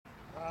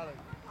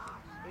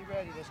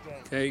ready this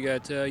game. Okay, you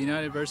got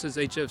United versus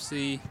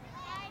HFC.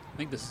 I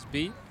think this is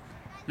B.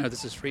 No,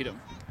 this is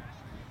Freedom.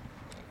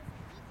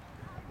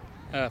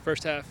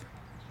 First half,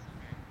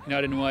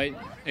 United in white,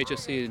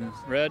 HFC in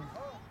red.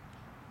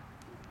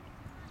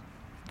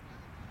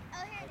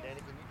 Hey,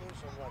 Danny, can you do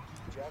some like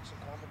Jackson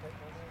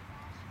commentating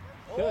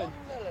on there? Good.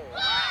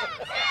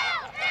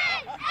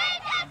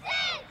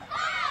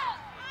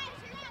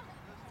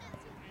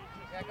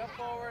 Yeah, go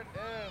forward. Ooh,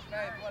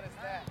 Faith, what is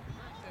that?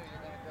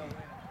 You're going to go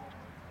win.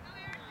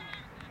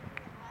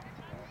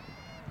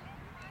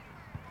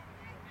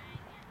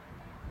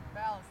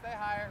 Fallon, stay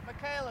higher.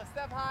 Michaela,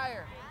 step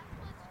higher.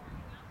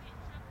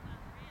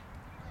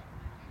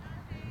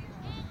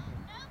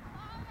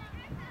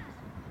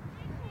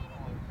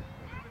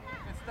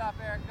 Good stuff,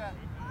 Erica.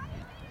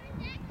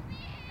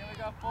 Can we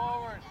go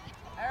forward?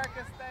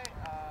 Erica, stay.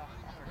 I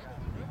forgot.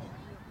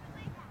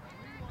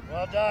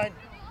 Well done.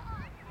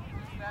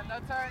 No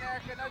turn,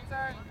 Erica, no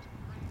turn.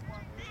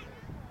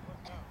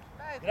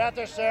 Get out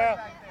there,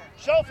 Sarah.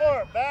 Show for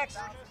her. Backs.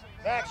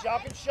 Backs, y'all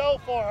can show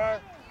for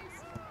her.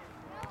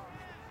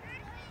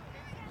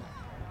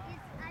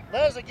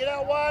 Leslie, get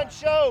out wide and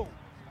show.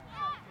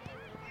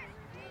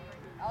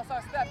 Also,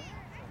 step.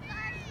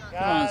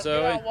 Guys,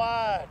 Zoey. get out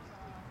wide.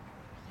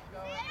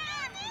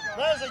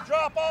 Leslie,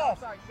 drop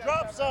off.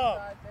 Drop some.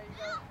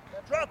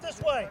 Drop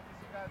this way.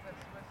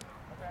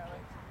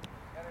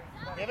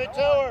 Give it to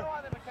her.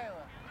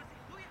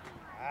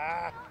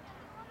 Ah.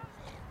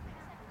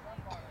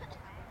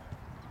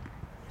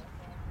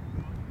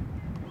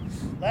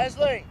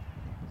 Leslie,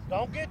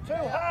 don't get too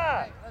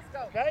high. Let's go.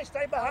 Okay,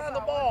 stay behind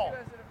the ball.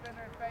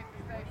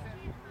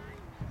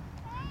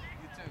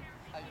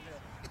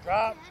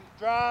 Drop,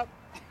 drop.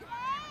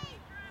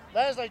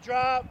 Leslie,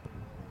 drop.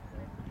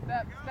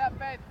 Step,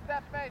 Faith,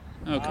 step, Faith.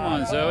 Oh, come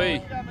on,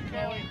 Zoey. Step,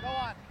 Michaela. Go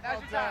on.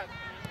 Now's your time.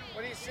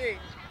 What do you see?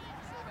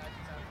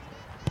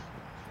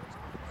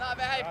 Not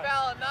bad. Hey,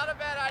 Fallon, not a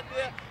bad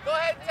idea. Go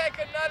ahead and take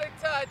another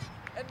touch,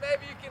 and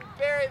maybe you can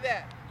bury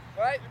that,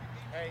 right?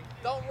 Hey,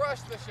 don't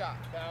rush the shot.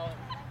 Fallon,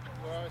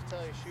 we always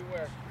tell you, shoot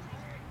where?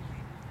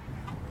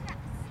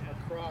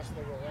 Across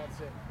the goal, that's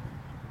it.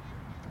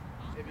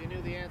 If you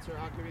knew the answer,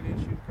 how come you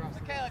didn't shoot across the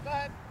goal? Michaela, go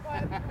ahead. Go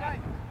ahead.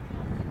 Right.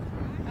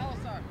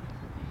 Alisar.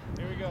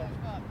 Here we go.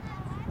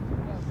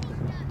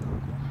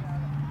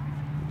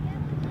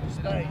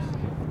 Space.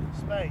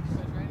 Space.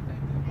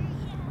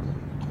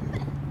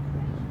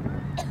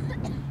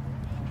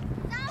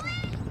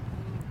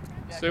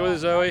 Stay with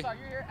it, Zoey. Alisar,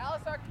 you're here.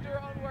 Alisar can do her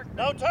own work.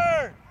 No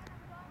turn.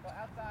 Go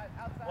outside.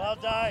 Well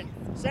done.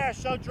 Sarah,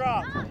 show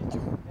drop. Yes, Faith,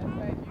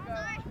 you go.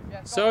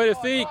 Yes, Zoey to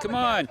go feet, come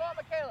on. Go on,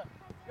 Michaela.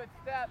 Good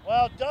step.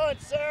 Well done,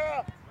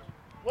 Sarah.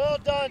 Well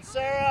done,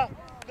 Sarah.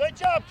 Good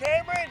job,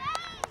 Cameron.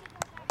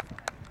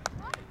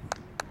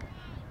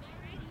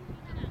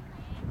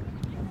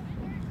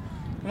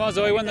 Come on,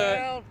 Zoey, win the.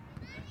 Down.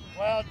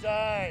 Well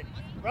done.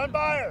 Run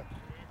by her.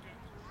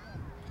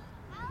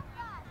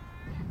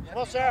 Come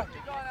on, Sarah.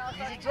 Keep going, Alisar.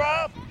 Use your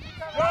drop.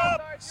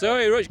 Drop.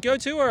 Zoey, go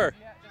to her. Does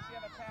she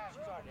have a pass?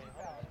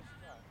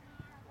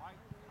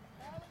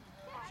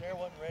 Sarah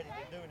wasn't ready to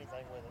do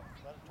anything with it.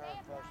 Let her turn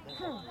first.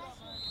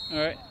 Then.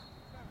 All right.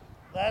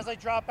 Leslie,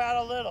 drop out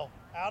a little.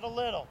 Out a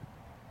little.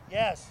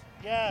 Yes.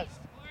 Yes.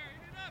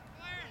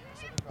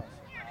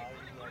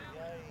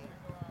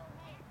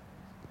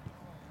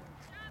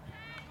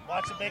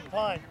 Watch the big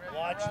punt.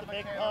 Watch the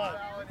big punt.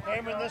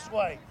 Cameron this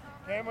way.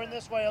 Cameron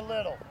this way a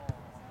little.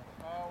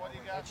 What do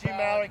you got? That's you,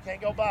 Mallory.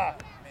 Can't go by.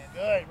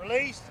 Good.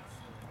 Release.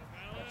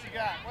 What you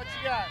got? What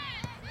you got?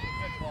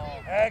 Good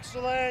ball.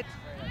 Excellent.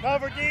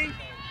 Cover deep.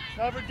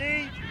 Cover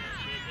deep.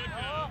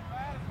 Oh,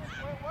 Madison,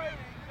 quit waiting.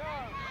 Go.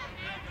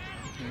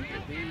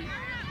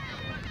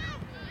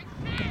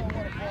 Oh,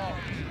 what a ball.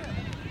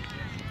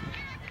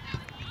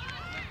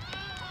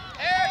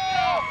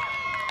 Erica!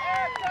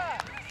 Erica!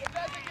 It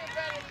doesn't get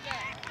better than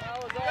that. That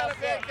was You got a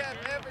big cap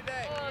every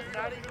day.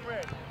 You're not even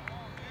ready.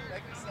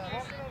 Thank you, son.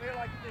 Walking over here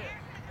like this.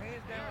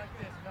 Hands down like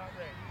this. Not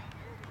ready.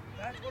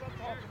 That's what I'm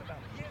talking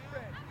about. Get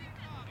ready.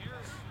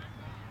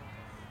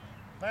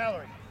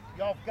 Mallory,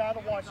 y'all got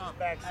to watch this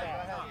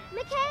backside.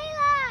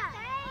 Michaela!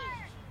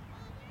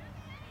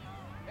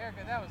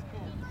 Erica, that was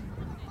cool.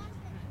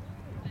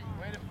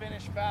 Way to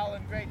finish,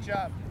 Fallon. Great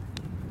job.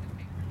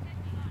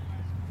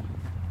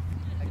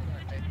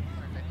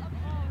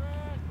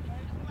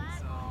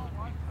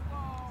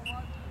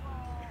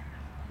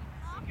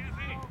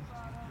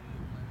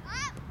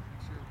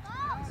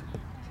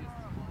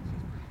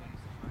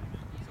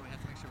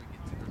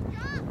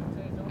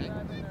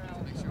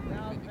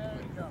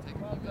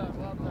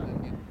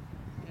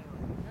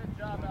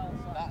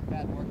 Not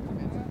bad work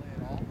defensively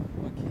at all.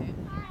 Okay.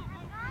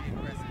 Be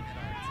aggressive in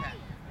our attack.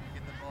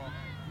 Get the ball,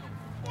 go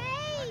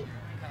forward,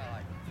 kind of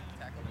like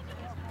tackle the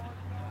goals.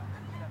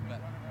 But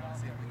let's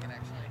see if we can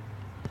actually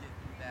get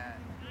that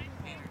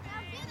energy.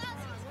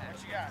 What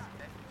you got?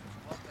 Okay.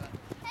 Well done.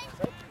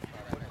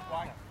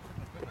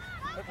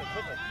 Quickly,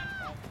 quickly.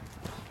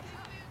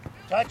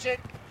 Touch it.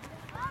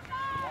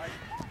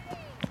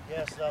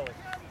 Yes, Zoey.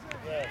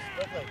 Yes,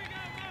 quickly.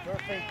 To her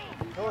feet.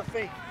 To her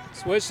feet.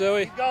 Switch,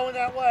 Zoey. Keep going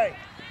that way.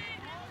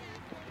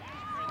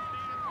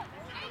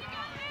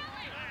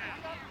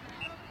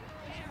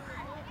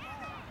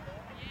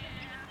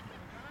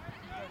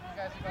 You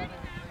guys are about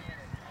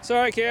to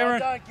Sorry, Well Cameron.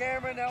 done,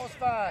 Cameron. That was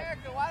fine.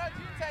 Erica, why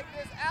don't you take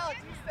this? Alex,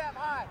 you step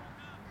high.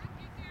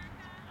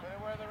 Put it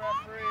where the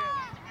referee is.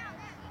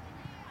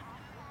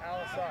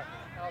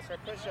 Alisar,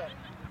 push up.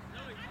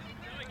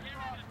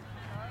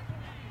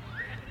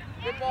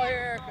 Good ball here,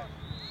 Erica.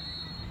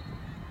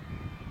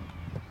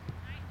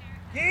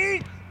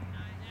 Keith!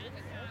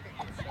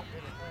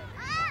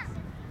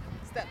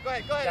 Step. Go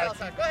ahead,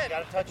 Alisar. Go ahead.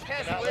 Gotta touch it.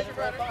 Cassie, Cannot where's let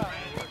your it roll runner?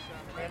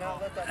 by.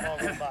 Cannot let that ball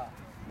go by.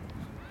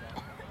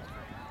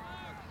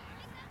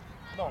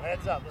 Come on,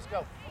 heads up. Let's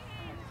go.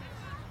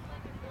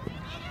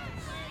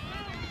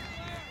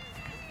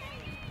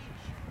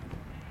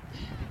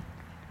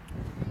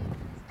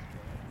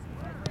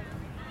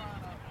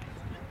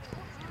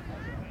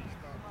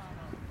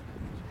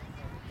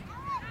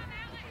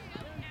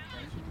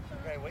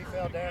 Okay, we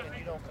fell down and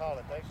you don't call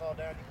it. They fall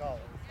down, you call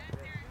it.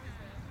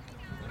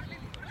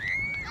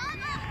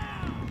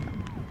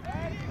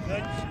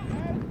 Good.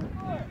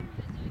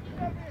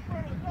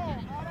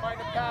 Find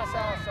the pass,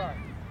 Alisar.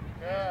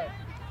 Good.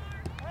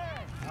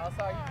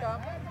 Alisar, you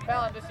come.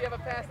 Fallon, does she have a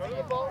pass to you? Go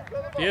to the ball.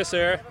 Yes,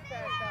 sir. Have a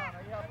pass, Fallon.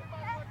 Are you helping?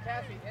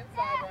 Cassie,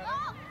 inside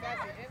runner.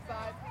 Cassie,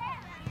 inside.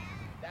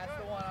 That's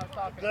the one I was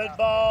talking Good about.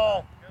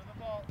 ball.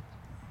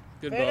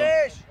 Good ball.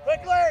 Finish.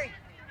 Quickly.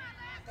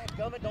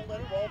 Gummit, don't let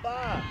it roll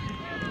by.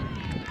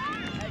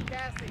 Hey,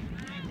 Cassie.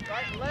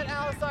 Right, let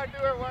Alisar do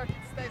her work and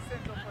stay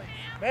central, please.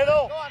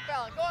 Middle. Go on,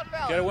 Fallon. Go on,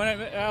 Fallon. Gotta win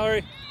it,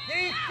 Mallory.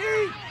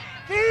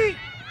 Keith.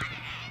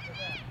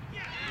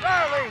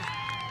 Riley.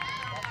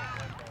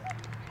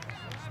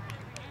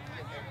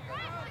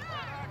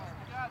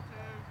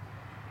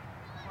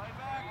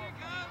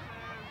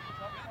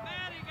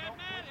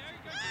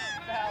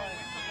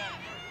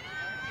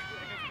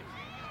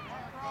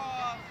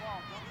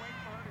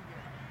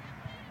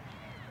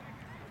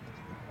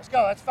 Let's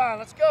go. That's fine.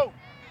 Let's go.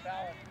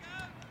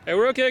 Hey,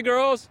 we're okay,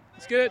 girls.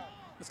 Let's get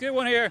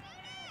one here.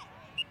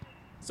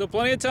 Still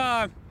plenty of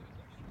time.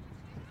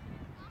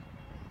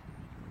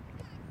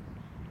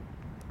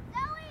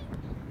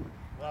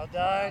 Well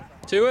done.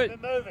 To it. Keep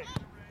it moving.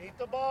 Keep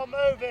the ball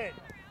moving.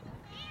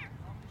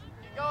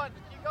 Keep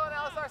going,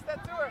 Alisar.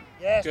 Step to her.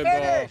 Yes, Good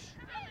finish.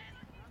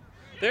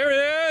 There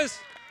it is.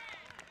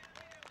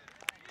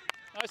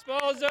 Nice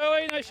ball,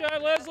 Zoey. Nice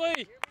shot,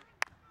 Leslie.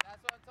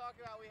 That's what I'm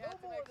talking about. We had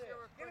to make sure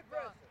we're Get quick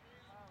aggressive.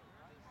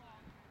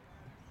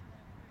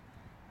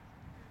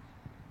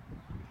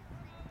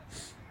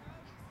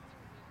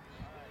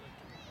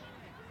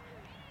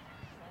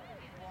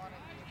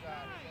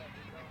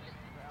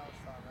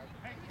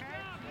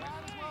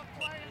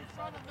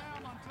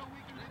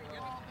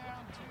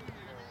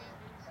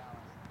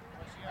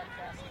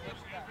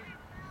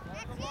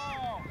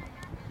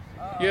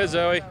 Yeah,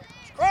 Zoey.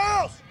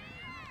 Cross.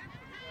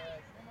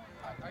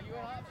 Are you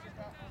an option?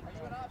 Are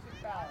you an option,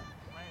 Fallon?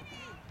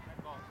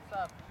 What's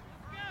up?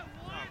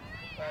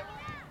 But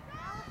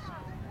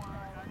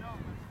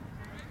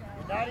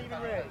You're not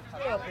even ready.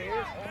 Stay up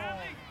here.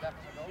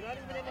 definitely. You're not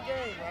even in the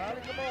game,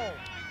 Riley. Come on.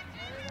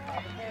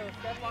 Okay,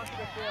 step onto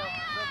the field.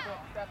 Real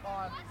quick, step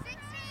on.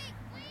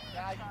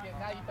 Now you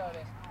throw it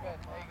in. Good.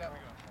 There you go.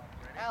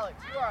 Alex,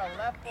 you are a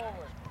left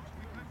forward.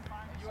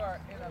 And you are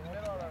in the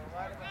middle of the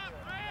right of the field.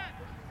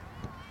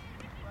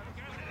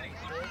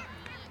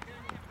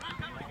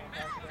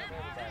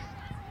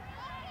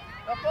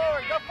 Go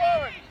forward, go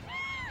forward.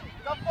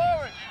 Go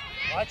forward.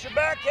 Watch your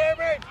back,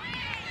 Cameron.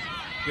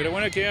 Get a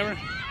winner, Cameron.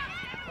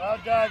 Well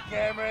done,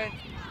 Cameron.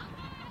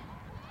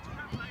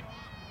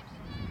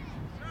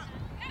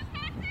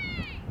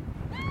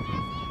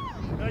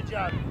 Good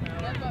job.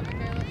 Step up,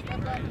 Michaela.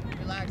 Step up.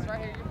 Relax. Right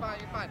here. You're fine.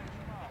 You're fine.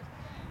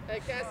 Hey,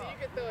 Cassie, you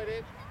can throw it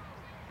in.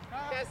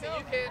 Cassie,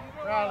 you can.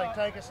 Riley,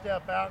 take a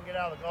step out and get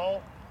out of the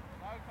goal.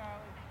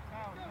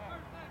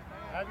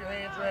 Have your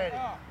hands ready.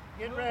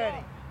 Get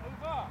ready.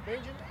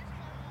 Benjamin.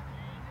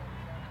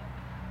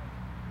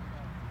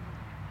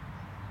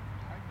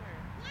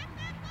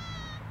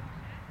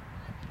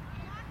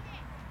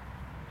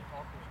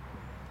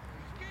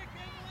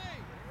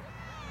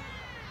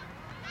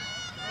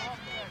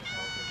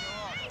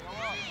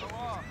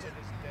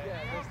 Yeah,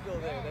 they're still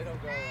there. They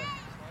don't go away.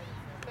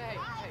 Hey,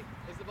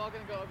 is the ball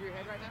going to go over your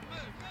head right now?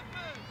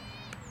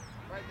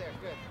 Right there,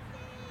 good.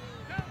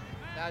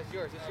 Now it's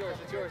yours, it's yours,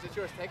 it's yours, it's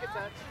yours. Take a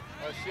touch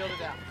or shield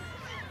it out.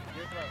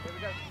 Your throw. Here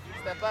we go.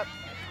 Step up.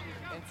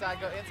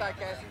 Inside, go inside,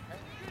 Cassie.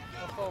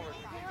 Go forward.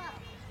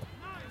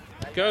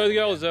 Go to the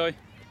goal, Zoey. What you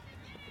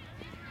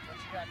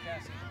got,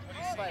 Cassie? What do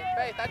you see?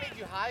 Faith, I need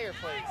you higher,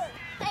 please.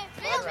 Let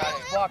her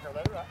out. Block her.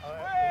 Let her out. All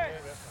right.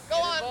 Go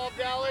on. Involved,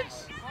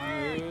 Alex.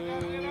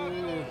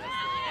 Ooh.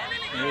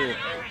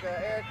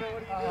 Erica,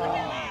 what are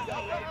you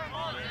doing?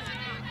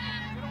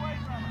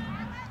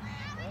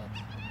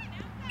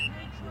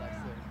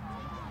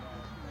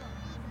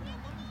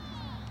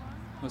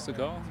 What's the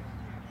call?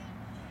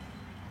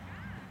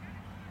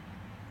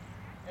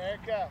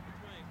 Erica.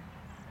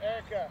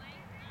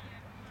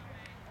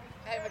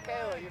 Hey,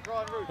 Michaela, you're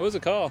growing roots. What was the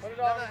call? Put it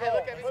on the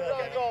goal. Put it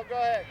on the goal. Go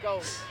ahead.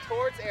 Go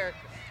towards Erica.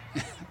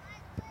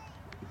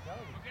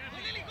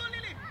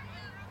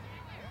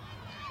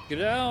 Get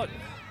it out.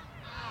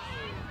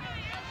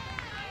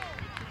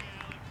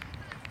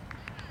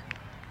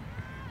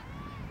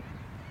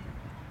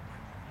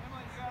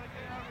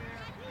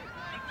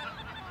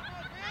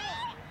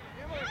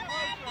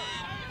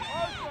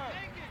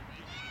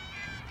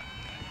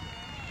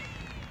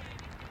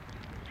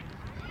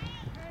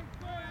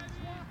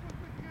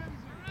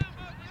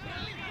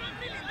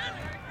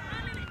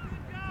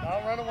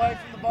 Don't run away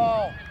from the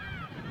ball.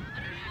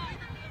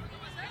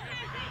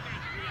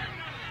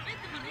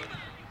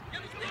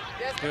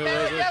 Yes, Go, Michaela.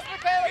 Leslie. Yes,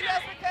 Michaela.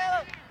 Yes,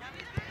 Michaela.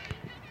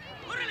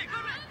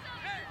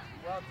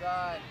 Well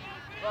done.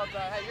 Well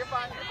done. Hey, you're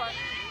fine. You're fine.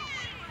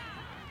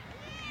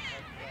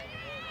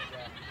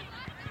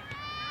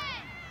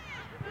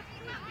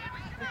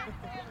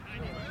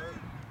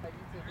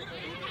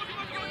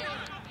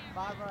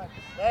 Five runs.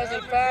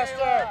 Leslie,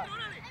 faster.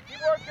 Keep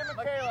working,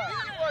 Michaela.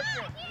 Keep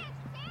working.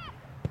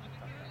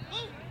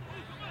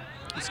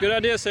 It's a good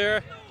idea,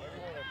 Sarah.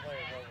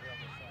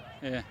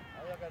 Yeah.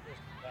 All y'all gotta do is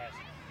keep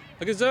passing.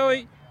 Look at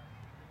Zoe.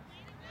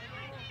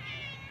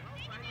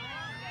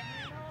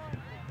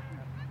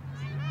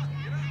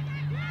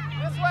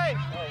 This way.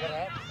 Oh, what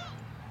happened?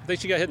 I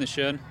think she got hit in the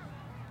shin.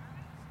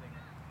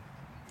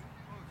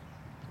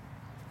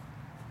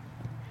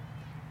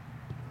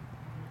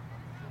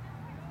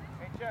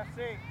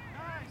 HFC.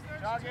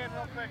 Jog in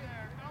real quick.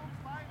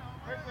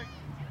 Quickly.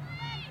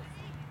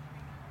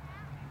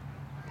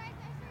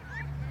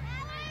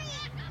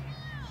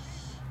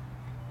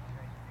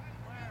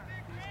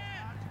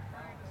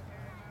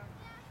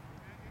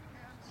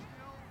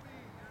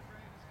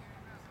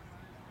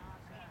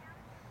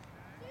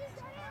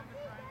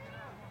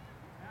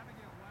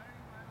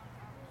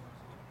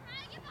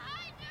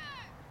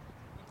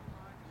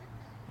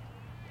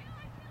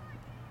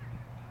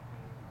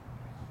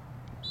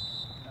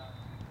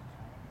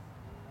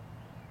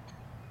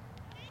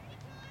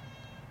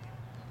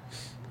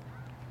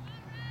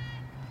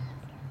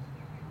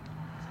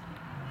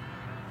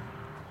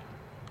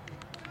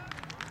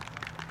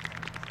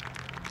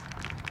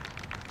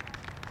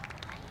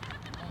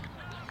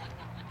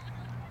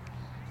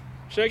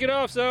 Shake it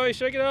off, Zoe.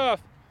 Shake it off.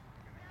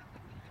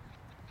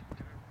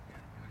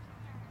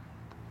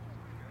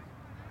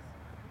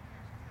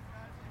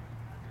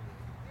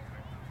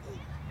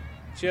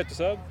 She have to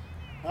sub?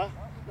 Huh?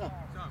 No.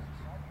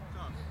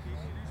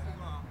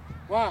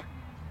 Why?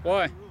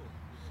 Why?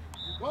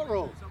 What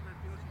rule?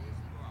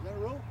 Is that a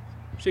rule?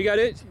 She got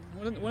it.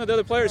 One of the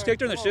other players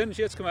kicked her in the shin and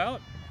she has to come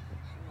out.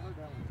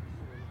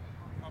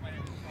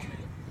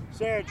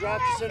 Sarah, drop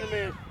the center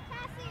mid.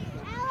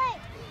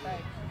 Hey.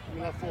 I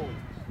mean, not forward.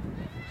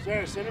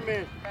 Sarah, center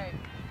mid. Hey.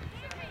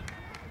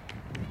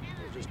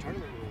 It was just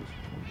tournament rules.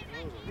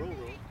 That was a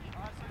rule.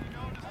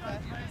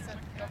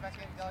 Go back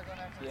in. Y'all are going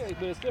after. Yeah,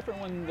 but it's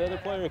different when the other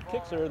player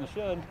kicks her in the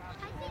shin.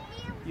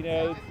 You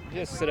know, you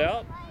just sit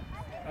out.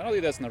 I don't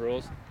think that's in the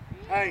rules.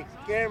 Hey,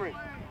 Cameron,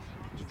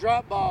 it's a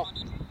drop ball.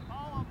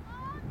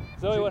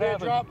 Zoe, what Should be a happened?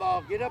 drop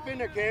ball. Get up in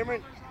there,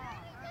 Cameron.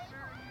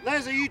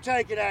 Leslie, you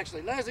take it,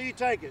 actually. Leslie, you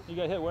take it. You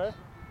got hit where?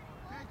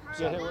 You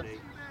got hit where? Knee.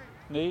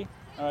 Knee?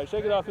 All right,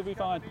 shake it off. You'll be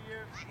fine.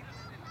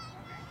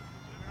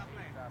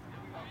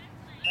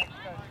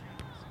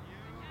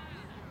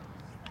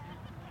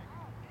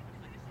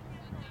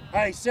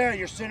 Hey, Sarah,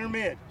 you're center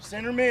mid.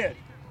 Center mid.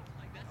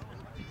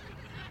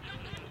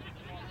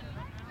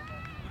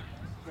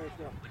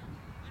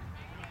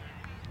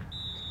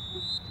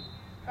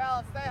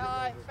 Fallon, stay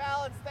high.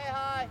 Fallon, stay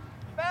high.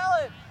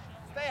 Fallon,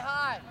 stay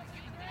high.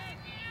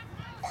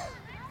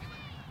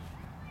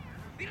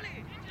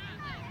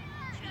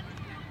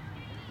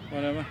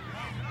 Whatever.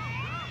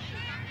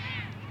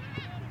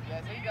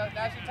 Yes, here you go.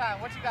 Now's your time.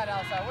 What you got,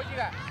 Elsa? What you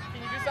got?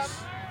 Can you do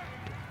something?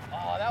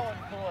 Oh, that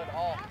wasn't cool at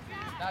all.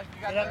 Now you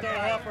got Get up there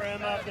and help her,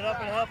 Emma. Get up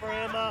and help her,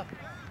 Emma.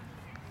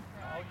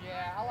 Oh,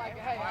 yeah. I like it.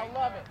 Hey, I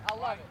love it. I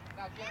love it.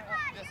 Now get her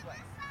up this way.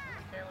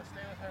 Michaela,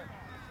 stay with her.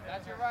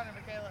 That's your runner,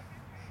 Michaela.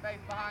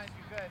 Face behind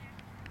you. Good.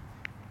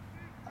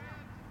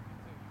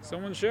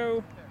 Someone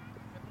show.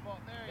 Get the ball.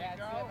 There you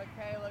go. That's it,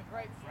 Michaela.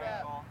 Great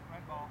step.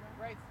 Red ball.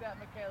 Great step,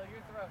 Michaela.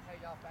 Your throw. Hey,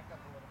 y'all back up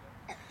a little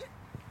bit.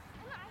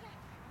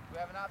 Do we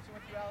have an option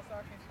with you,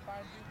 Alisar? Can she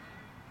find you?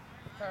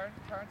 Turn,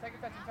 take a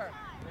touch and turn.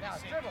 Now,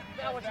 dribble.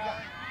 Now what you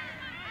got?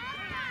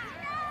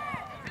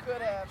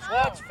 Could have.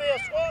 Swatch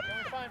field, swap. Can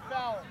we find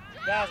Fallon?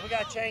 Guys, we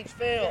got to change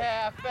field.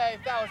 Yeah, Faith.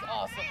 That was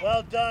awesome.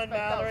 Well done, Faith,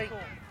 that was Mallory. cool.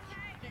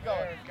 Keep going.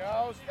 There it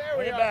goes. There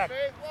Bring we it are, back.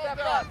 Faith. Well step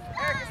up.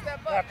 Erica, step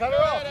up. Now, cut her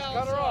Go off. ahead, Just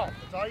cut her Alisar. off.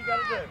 That's all you got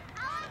to do.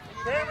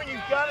 Cameron,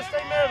 you've got to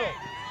stay middle.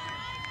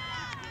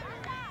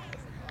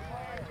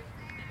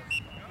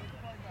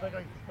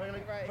 Quickly,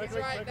 quickly, Right, he's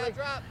quickly, right. quickly, Now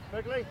drop.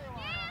 quickly,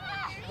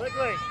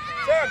 quickly.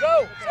 Sarah,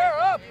 go. Sarah,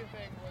 up.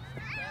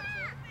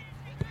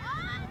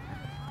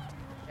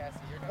 Cassie,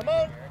 you're Come gonna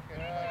on. go,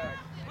 Erica.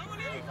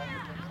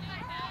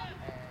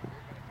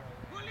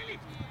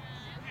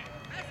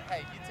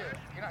 Hey, you too.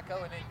 You're not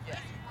going in yet.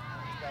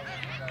 You're going in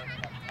at the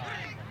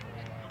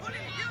time.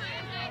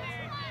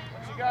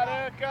 got,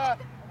 Erica?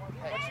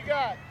 What you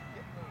got?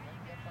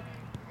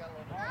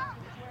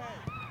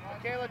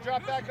 Michaela,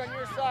 drop back on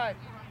your side.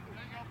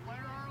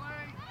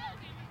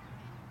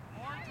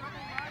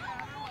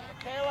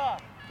 Michaela.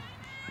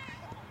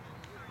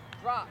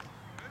 Drop.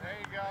 There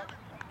you go.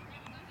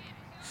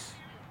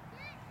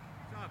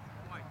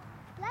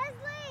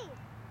 Leslie!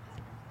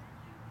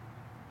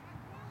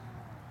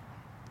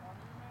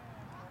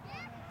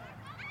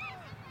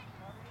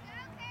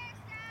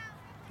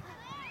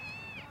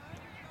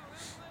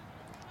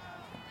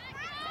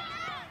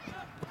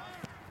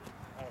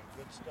 Oh,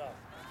 good stuff.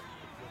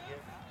 You'll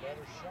get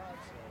better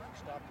shots if you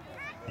stop the ball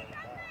from going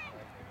back.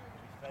 Right?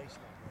 You face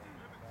them.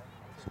 Okay?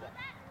 Good stuff.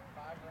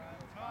 5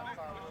 runs, 5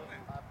 cartwheels,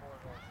 5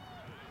 forward rolls.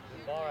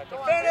 Good ball right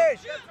there.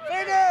 Finish!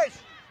 Finish!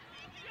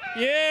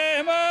 Yeah,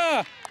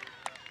 Emma!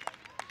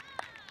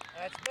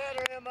 That's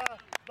better, Emma.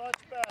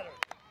 Much better.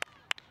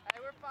 Hey,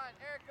 we're fine.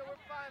 Erica,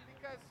 we're fine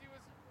because she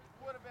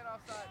would have been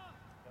offside.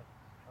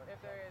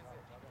 If there is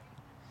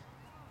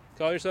it.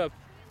 Call your sub.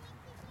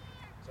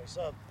 Say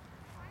sub.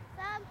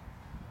 Sub.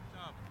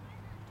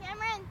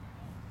 Cameron.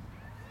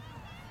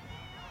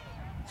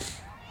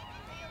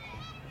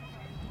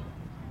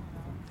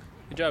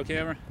 Good job,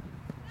 Cameron.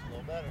 It's a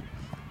little better.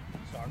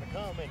 Starting to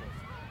come, isn't it?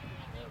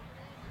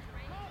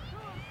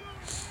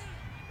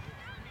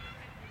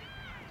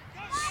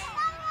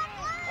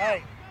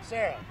 Hey,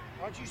 Sarah,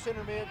 aren't you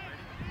center mid?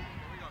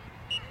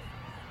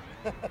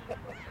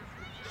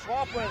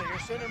 Swap with her, you're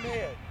center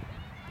mid.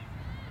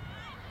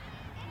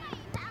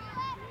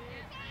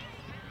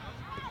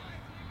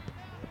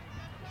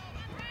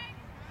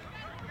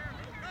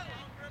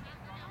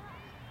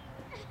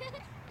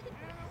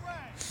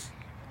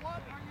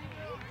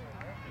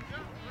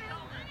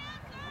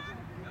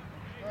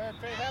 Go ahead,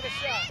 Faith, have a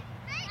shot.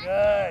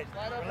 Good.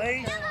 Slide over,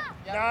 Release. Michaela.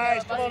 Yeah,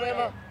 Nice. Michaela, Come on, must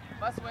Emma. win.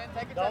 Must win.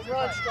 Take a Don't touch and run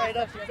fight. straight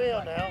up the Touch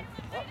field and now. fight.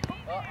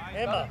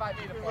 Emma, Don't invite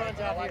me to who play, runs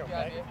but I out like here, the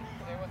okay? idea.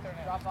 Stay with her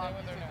now. Drop off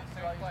with her now.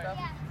 See all your stuff?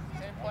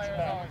 Same player as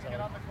always. Get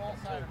on the goal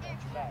side.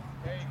 Watch your back.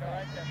 There you go,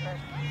 right there.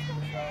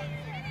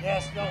 Perfect.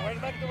 Yes, go. Ready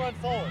to make the run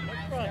forward.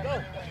 Make the run. Go.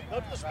 Go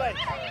to the space.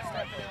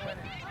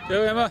 Go,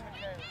 Emma. What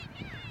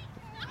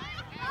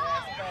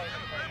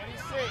do you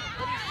see?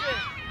 What do you see?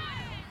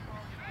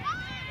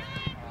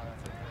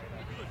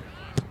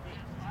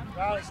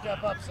 Riley,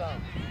 step up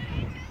some.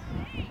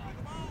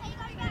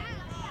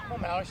 Come on,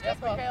 Mallory, Yes, step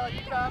up. Michaela,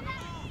 you come.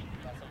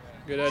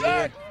 Good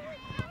idea.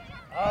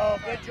 Oh,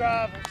 good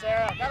drive from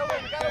Sarah. Gotta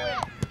win, gotta win.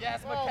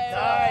 Yes, Michaela.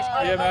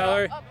 Nice. Yeah,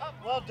 Mallory. Up, up.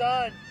 Well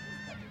done.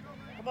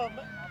 Come on.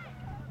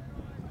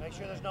 Make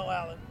sure there's no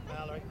outlet,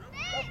 Mallory.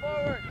 Go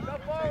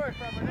forward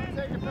from her. Don't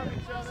take it from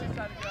each other. This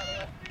side of the other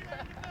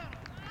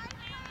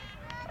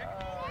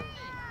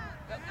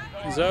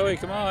way. Zoe,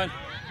 come on.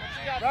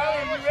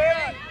 Riley, you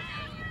ready?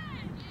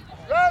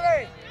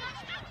 Riley!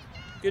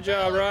 Good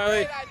job,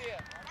 Riley. Great idea.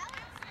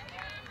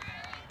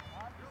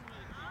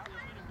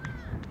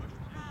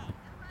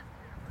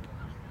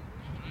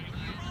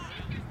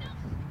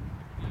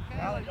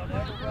 Riley, don't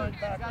ever run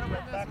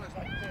backwards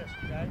like this,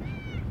 okay?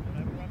 Don't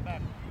ever run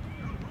backwards.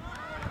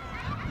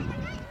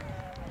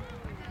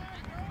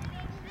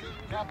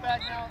 Drop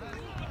back now.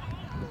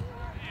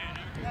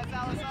 Yes,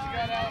 Alice. What you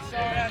got, Alice? Go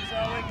ahead,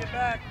 Zoe, get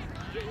back.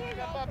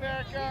 Step up,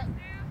 Erica.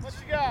 What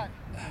you got?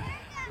 My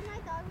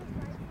dog was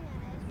barking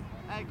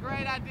at us. Hey,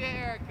 great idea,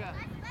 Erica.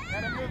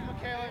 Gotta move,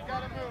 Michaela.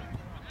 Gotta move.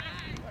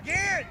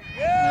 Again!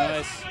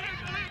 Yes! Nice.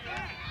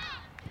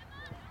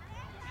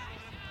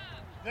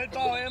 Good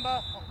ball,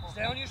 Emma.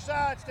 Stay on your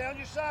side. Stay on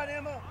your side,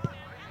 Emma.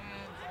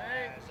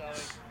 Hey. Yeah,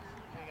 Zoe.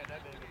 You ain't got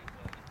that big.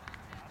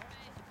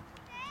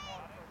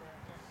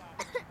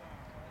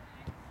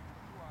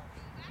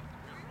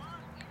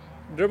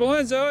 Dribble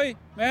in, Zoe.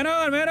 Man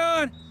on, man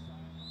on.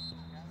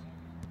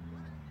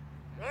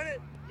 Run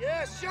it.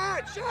 Yes,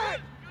 shot, shot.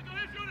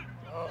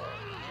 Oh,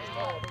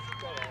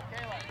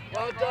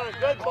 well done.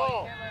 Good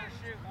ball. Can't let her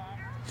shoot.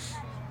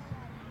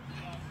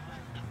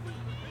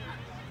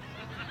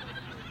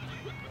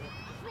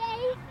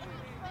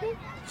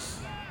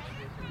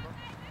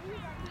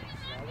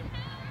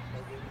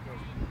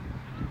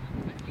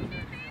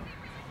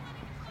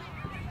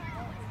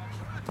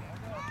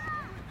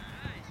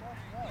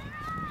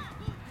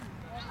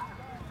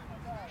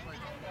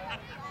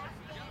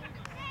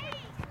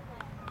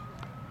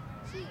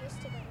 She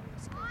used to go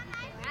to school. I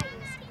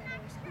used to go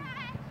to school.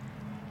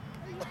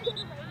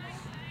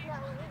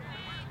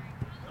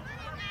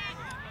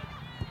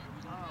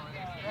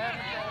 Yeah,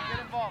 Michaela, get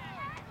involved.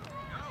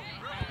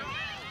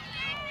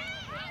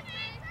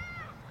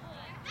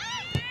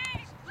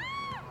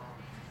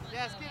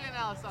 Yes, get in,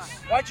 Alice.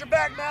 Watch your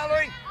back,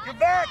 Mallory. Your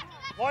back.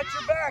 Watch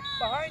your back.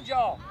 Behind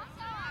y'all.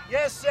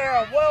 Yes,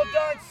 Sarah. Well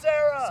done,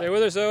 Sarah. Stay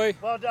with her, Zoe.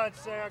 Well done,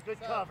 Sarah.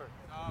 Good cover.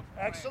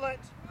 Excellent.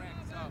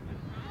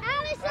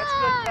 Allison! That's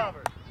good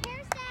cover.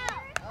 Here's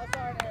Sarah. Alice,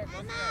 Erica.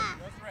 Emma.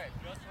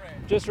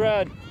 Just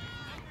red.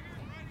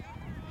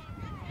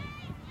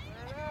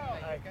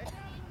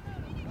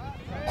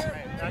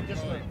 Hey, not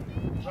just little.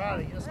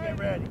 Riley, just get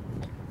ready.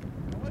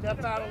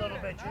 Step out a little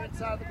bit. You're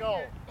inside the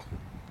goal.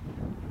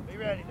 Be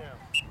ready now.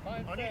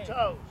 On your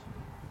toes.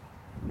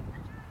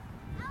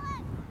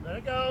 Let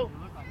it go.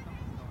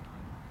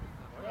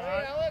 All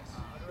right, Alex.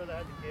 I'd rather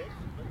have the kick.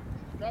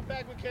 Drop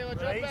back, Michaela.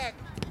 Drop Race. back.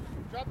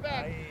 Drop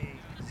back.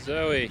 Nice.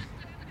 Zoey.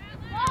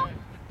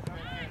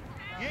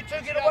 You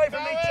two get away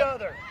from each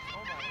other.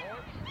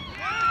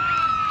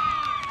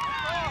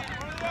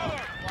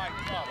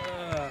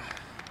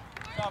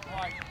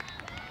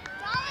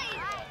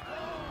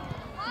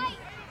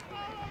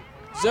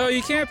 Zoey,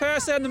 you can't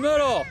pass that in the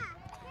middle.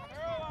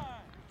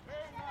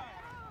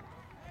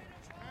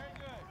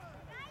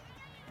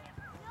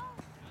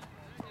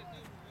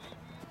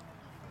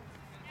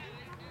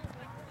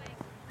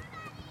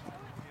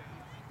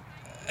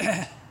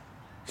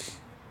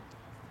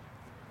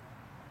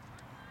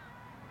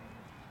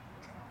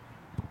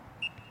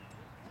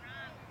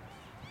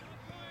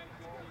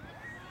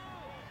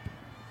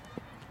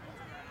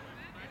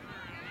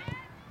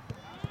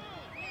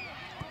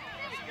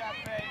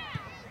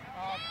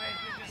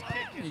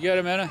 You got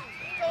him, Anna.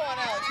 Go on,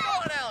 Alex. Go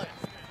on, Alex.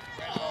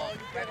 Oh, you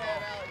could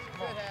have, Alex. You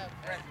could have.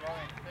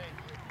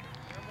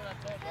 Remember what I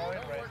told you?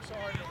 Don't work so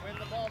hard to win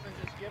the ball, then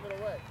just give it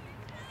away.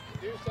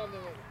 Do something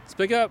with it.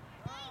 Speak up.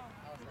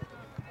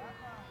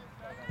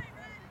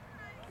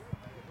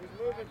 Who's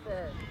moving for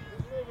her?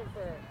 Who's moving for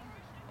her?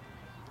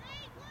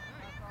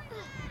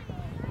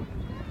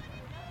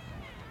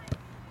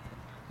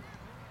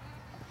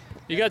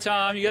 You got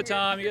time. You got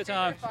time. You got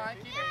time. You're fine.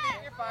 Keep your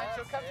feet. You're fine.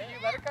 She'll come to you.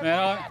 Let her come Man,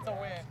 to you. I- That's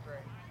a win.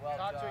 Great. Well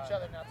Talk to done. each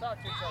other now. Talk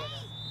to each other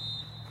now.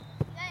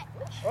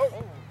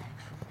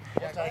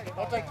 We'll take it.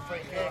 We'll take the free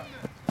kick.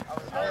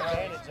 No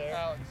advantage there.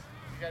 Alex,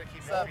 you got to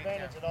keep No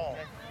advantage at all.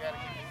 You got to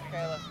keep it.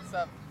 Michaela,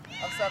 sub.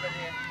 I'm subbing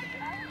here.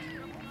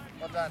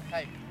 Well done.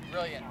 Hey,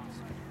 brilliant.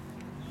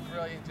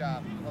 Brilliant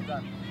job. Well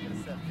done. Get a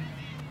sip.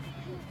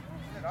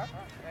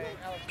 Hey,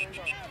 Alex, where you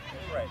going?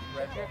 Right.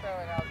 You're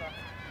throwing Alex.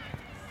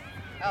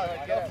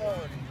 Alex, go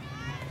forward.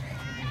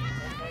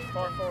 As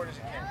far forward as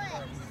you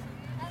can.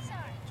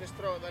 Just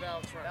throw it. Let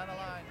Alex run. Down the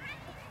line.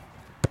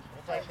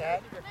 We'll take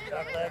that.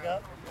 Got a leg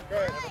up.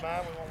 Never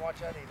mind. We won't watch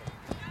that either.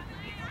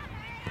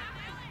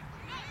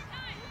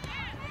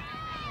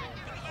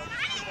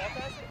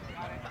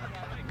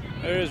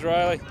 There's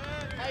Riley.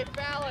 Hey,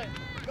 Fallon,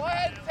 go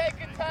ahead and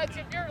take a touch.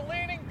 If you're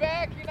leaning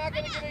back, you're not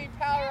going to get any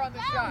power on the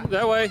shot.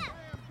 That way. Here.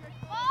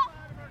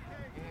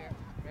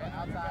 Yeah,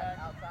 outside,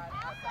 outside,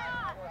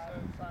 outside,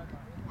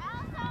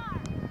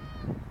 outside.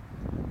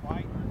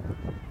 White.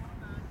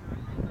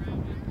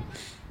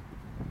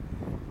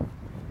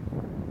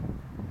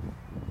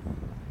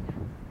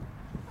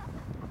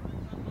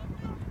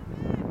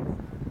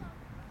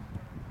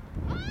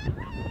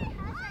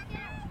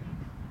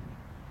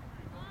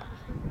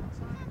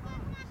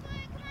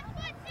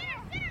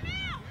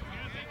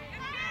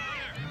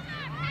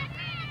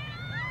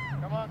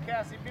 Come on,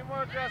 Cassie. Be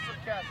more aggressive,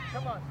 Cassie.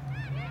 Come on.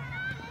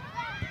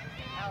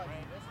 Alex,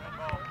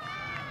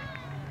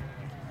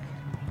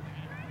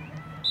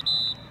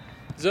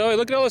 Zoey,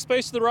 look at all the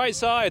space to the right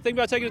side. Think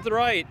about taking it to the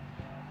right.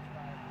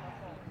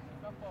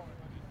 Come forward.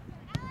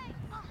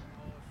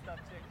 Stop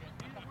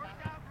chicken.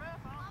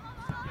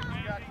 what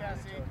you got,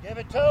 Cassie? Give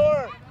it to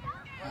her. What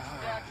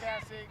you got,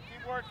 Cassie?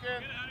 Keep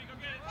working.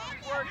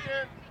 Keep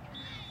working.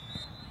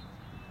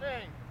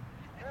 Hey.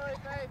 Really,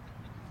 Faith?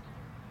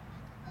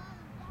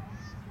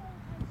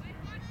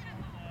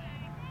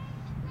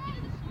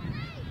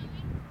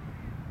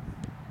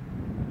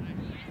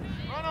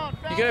 Run on, You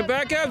Fallon. gotta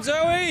back up,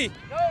 Zoey.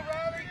 Go,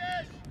 Riley.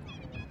 Yes.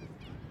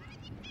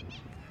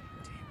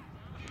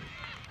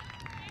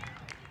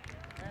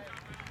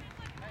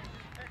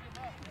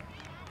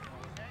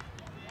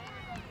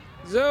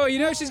 Zoey, you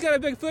know she's got a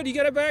big foot. You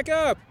gotta back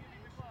up.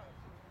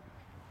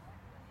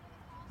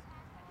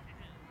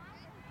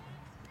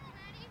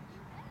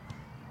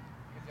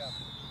 Good job.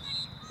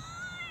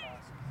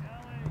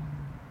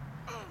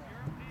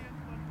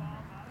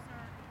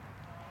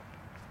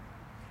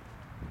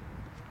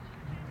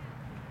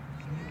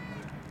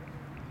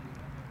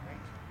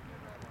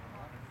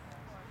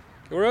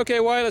 We're okay,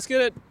 Wyatt. Let's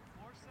get it.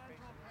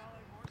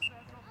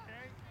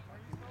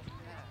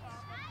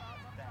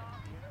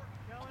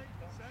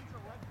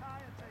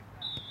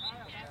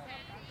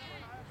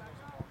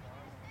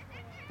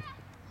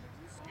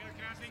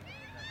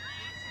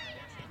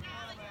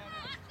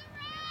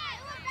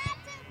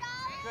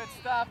 Good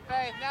stuff,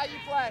 Faith. Now you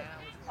play.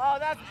 Oh,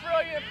 that's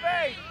brilliant,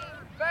 Faith.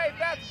 Faith,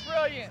 that's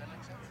brilliant.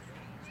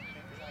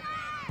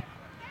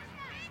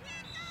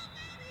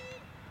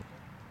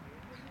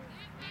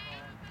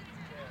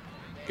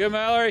 Good,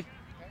 Mallory.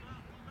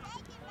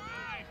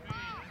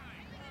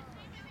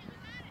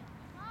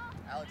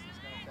 Alex is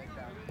going to take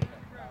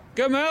that.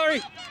 Good,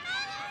 Mallory.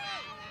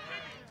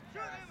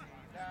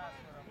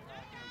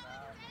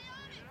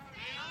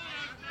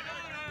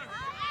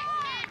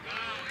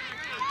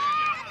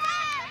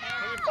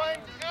 Can you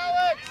find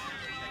Alex?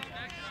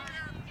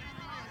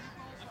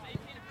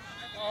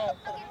 Oh,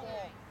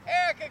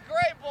 Eric, a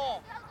great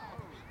ball.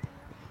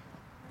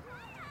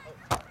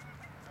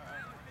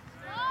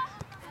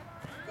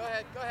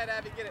 Go ahead,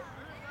 Abby, get it.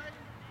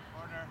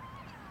 corner.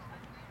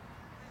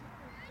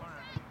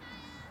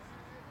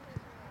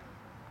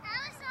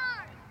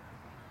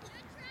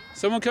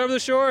 Someone cover the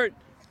short.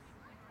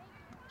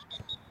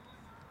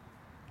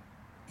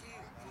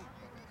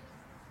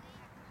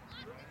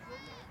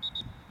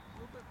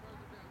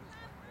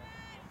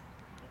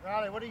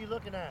 Riley, what are you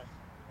looking at?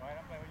 All right,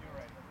 I'm playing when you're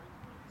ready.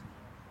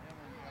 Yeah,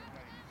 when you're ready.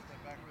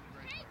 Step back for the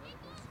great player.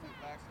 Step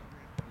back for the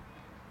great player.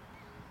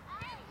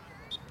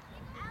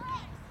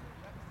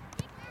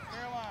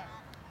 Caroline.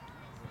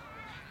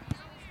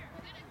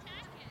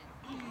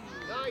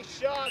 Nice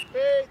shot,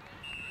 Pete.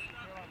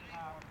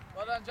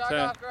 Well done, jog So-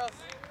 off, girls.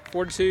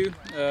 42.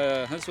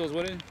 Huntsville's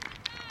winning.